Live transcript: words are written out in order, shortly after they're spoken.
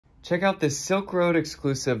Check out this Silkroad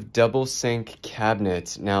exclusive double sink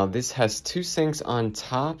cabinet. Now this has 2 sinks on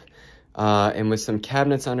top and with some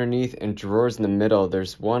cabinets underneath and drawers in the middle.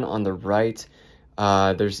 There's one on the right.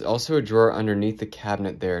 There's also a drawer underneath the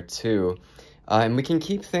cabinet there too. And we can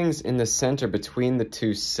keep things in the center between the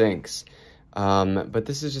 2 sinks. But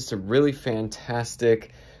this is just a really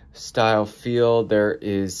fantastic style feel.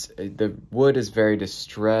 The wood is very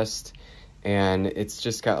distressed, and it's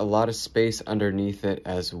just got a lot of space underneath it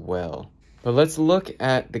as well. But let's look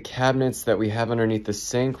at the cabinets that we have underneath the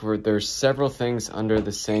sink, where there's several things under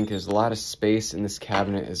the sink. There's a lot of space in this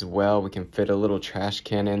cabinet as well. We can fit a little trash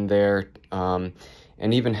can in there, and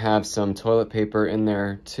even have some toilet paper in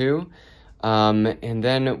there too. And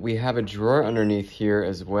then we have a drawer underneath here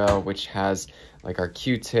as well, which has like our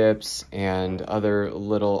Q-tips and other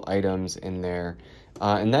little items in there.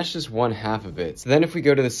 And that's just one half of it. So then if we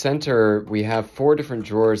go to the center, we have 4 different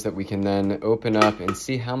drawers that we can then open up and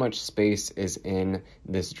see how much space is in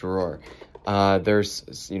this drawer.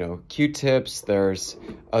 There's, you know, Q-tips, there's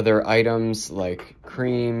other items like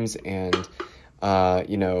creams and,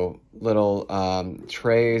 you know, little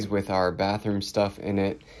trays with our bathroom stuff in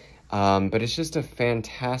it. But it's just a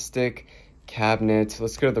fantastic cabinet.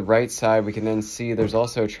 Let's go to the right side. We can then see there's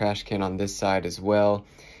also a trash can on this side as well.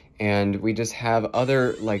 And we just have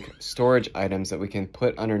other like storage items that we can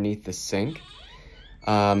put underneath the sink.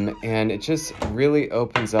 And it just really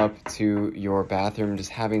opens up to your bathroom,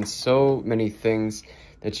 just having so many things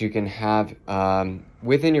that you can have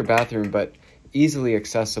within your bathroom, but easily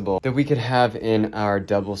accessible, that we could have in our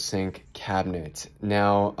double sink cabinet.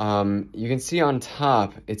 Now, you can see on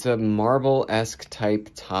top, it's a marble-esque type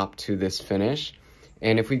top to this finish.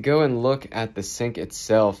 And if we go and look at the sink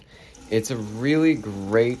itself, it's a really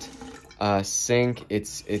great sink.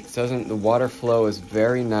 The water flow is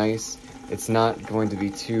very nice. It's not going to be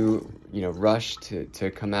too, you know, rushed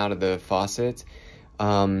to come out of the faucet.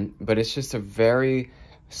 But it's just a very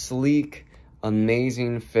sleek,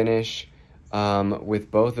 amazing finish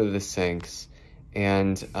with both of the sinks.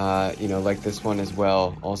 And, you know, like this one as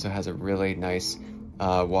well, also has a really nice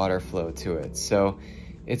water flow to it. So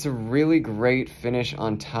it's a really great finish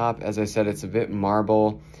on top. As I said, it's a bit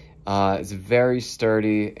marble. It's very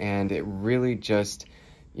sturdy, and it really just,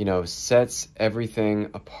 you know, sets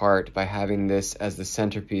everything apart by having this as the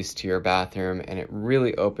centerpiece to your bathroom, and it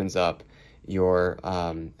really opens up your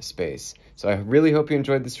space. So I really hope you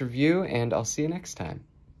enjoyed this review, and I'll see you next time.